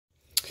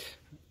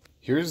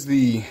Here's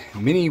the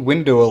mini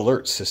window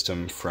alert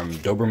system from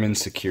Doberman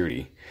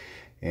Security.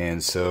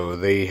 And so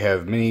they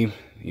have many,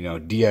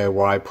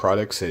 DIY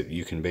products that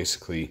you can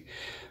basically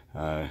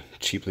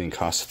cheaply and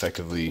cost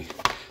effectively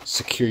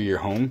secure your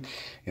home.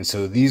 And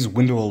so these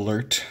window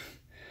alert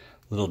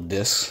little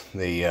discs,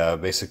 they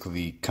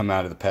basically come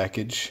out of the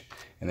package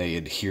and they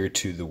adhere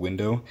to the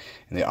window,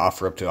 and they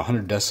offer up to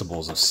 100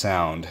 decibels of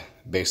sound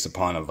based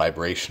upon a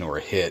vibration or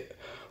a hit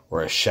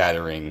or a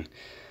shattering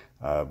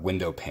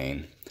window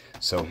pane.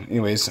 So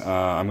anyways,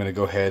 I'm going to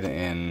go ahead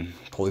and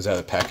pull these out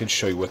of the package,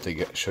 show you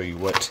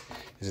what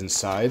is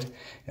inside,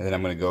 and then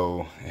I'm going to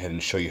go ahead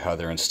and show you how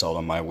they're installed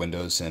on my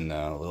windows in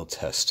a little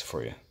test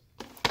for you.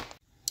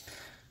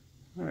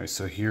 Alright,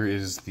 so here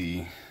is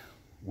the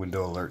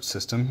window alert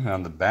system.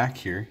 On the back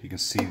here you can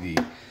see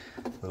the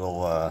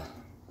little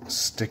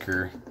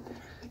sticker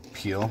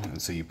peel,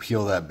 and so you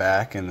peel that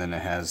back and then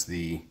it has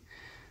the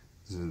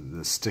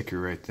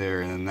sticker right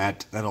there, and then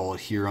that'll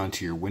adhere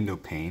onto your window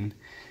pane.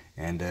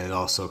 And it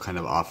also kind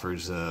of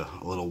offers a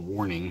little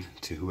warning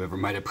to whoever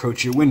might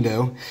approach your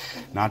window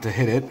not to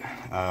hit it,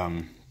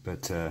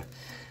 but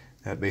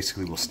that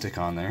basically will stick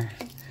on there.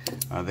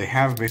 They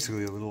have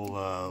basically a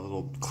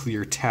little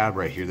clear tab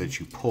right here that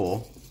you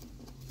pull,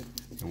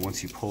 and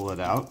once you pull it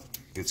out,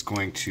 it's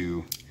going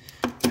to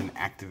then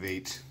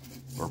activate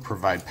or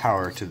provide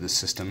power to the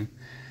system.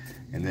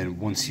 And then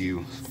once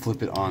you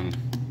flip it on,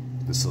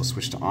 this little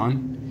switch to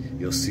on,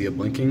 you'll see it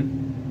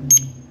blinking.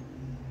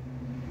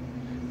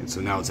 And so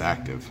now it's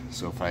active.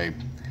 So if I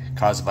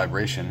cause a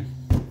vibration,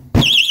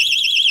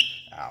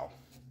 ow,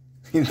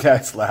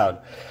 that's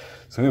loud.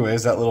 So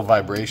anyways, that little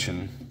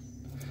vibration,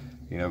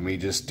 me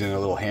just doing a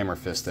little hammer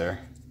fist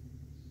there,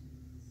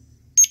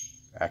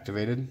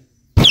 activated.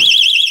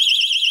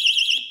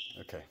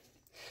 Okay.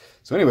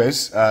 So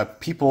anyways,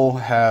 people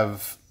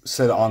have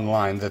said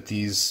online that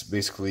these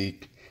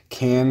basically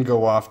can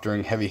go off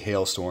during heavy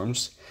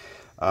hailstorms.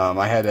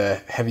 I had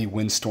a heavy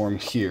windstorm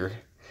here.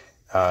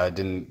 It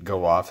didn't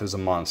go off. It was a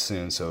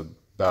monsoon, so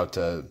about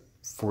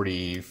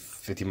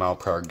 40-50 mile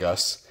per hour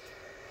gusts.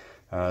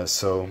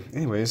 So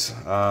anyways,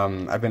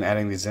 I've been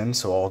adding these in,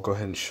 so I'll go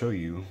ahead and show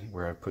you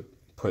where I put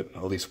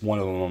at least one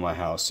of them on my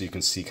house so you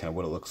can see kind of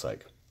what it looks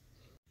like.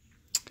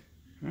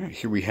 Alright,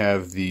 here we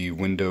have the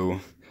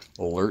window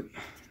alert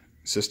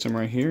system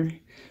right here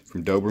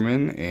from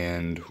Doberman,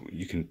 and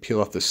you can peel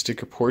off the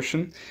sticker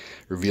portion.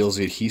 Reveals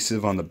the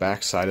adhesive on the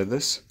back side of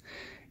this,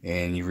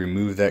 and you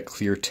remove that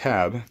clear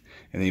tab,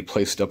 and then you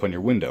place it up on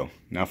your window.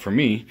 Now for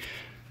me,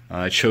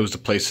 I chose to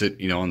place it,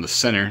 on the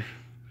center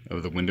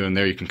of the window, and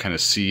there you can kind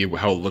of see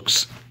how it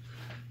looks,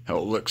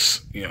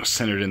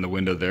 centered in the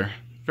window there.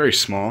 Very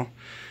small.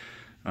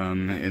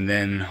 And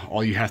then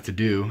all you have to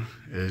do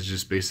is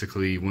just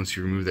basically, once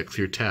you remove that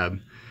clear tab,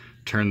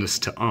 turn this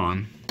to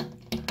on,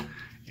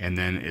 and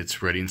then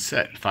it's ready and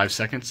set. 5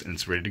 seconds and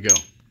it's ready to go.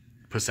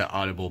 Puts that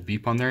audible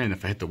beep on there, and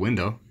if I hit the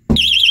window,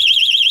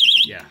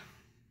 yeah,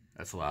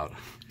 that's loud.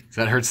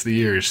 So that hurts the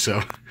ears,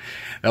 so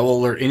that will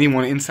alert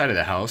anyone inside of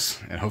the house,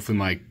 and hopefully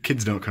my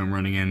kids don't come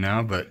running in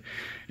now. But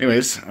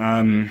anyways,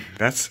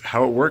 that's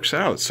how it works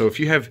out. So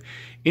if you have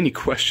any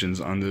questions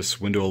on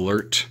this window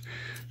alert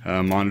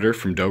monitor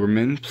from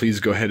Doberman, please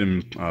go ahead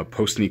and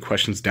post any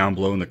questions down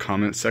below in the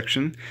comment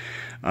section.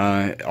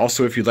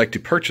 Also, if you'd like to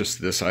purchase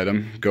this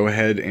item, go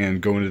ahead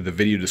and go into the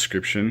video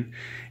description,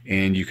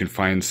 and you can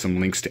find some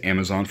links to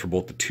Amazon for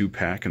both the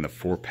 2-pack and the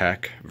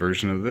 4-pack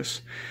version of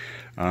this.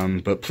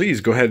 But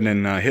please go ahead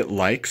and hit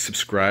like,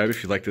 subscribe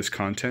if you like this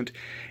content,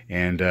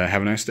 and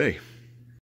have a nice day.